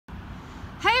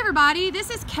Hey everybody, this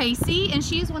is Casey and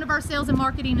she is one of our sales and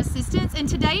marketing assistants, and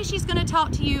today she's going to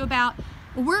talk to you about,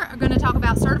 we're going to talk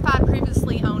about certified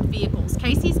previously owned vehicles.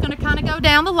 Casey's going to kind of go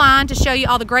down the line to show you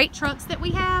all the great trucks that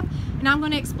we have, and I'm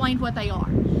going to explain what they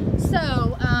are.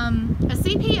 So a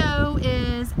CPO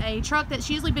is a truck that's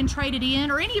usually been traded in,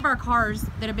 or any of our cars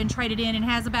that have been traded in, and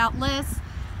has about less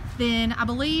than, I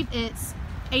believe it's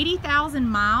 80,000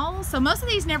 miles. So most of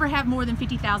these never have more than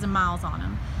 50,000 miles on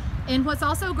them. And what's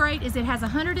also great is it has a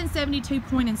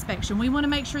 172-point inspection. We want to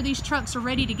make sure these trucks are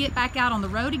ready to get back out on the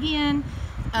road again,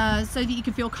 so that you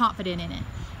can feel confident in it.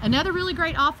 Another really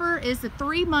great offer is the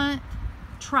 3-month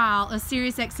trial of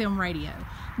Sirius XM radio.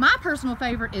 My personal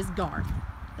favorite is Garth.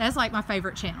 That's like my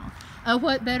favorite channel.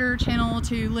 What better channel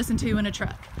to listen to in a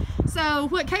truck? So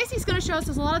what Casey's going to show us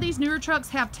is a lot of these newer trucks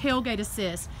have tailgate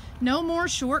assist. No more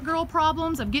short girl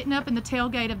problems of getting up in the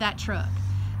tailgate of that truck.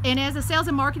 And as a sales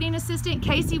and marketing assistant,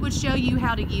 Casey would show you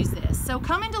how to use this. So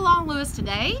come into Long Lewis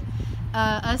today.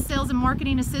 Us sales and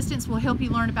marketing assistants will help you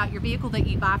learn about your vehicle that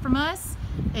you buy from us,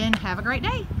 and have a great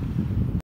day.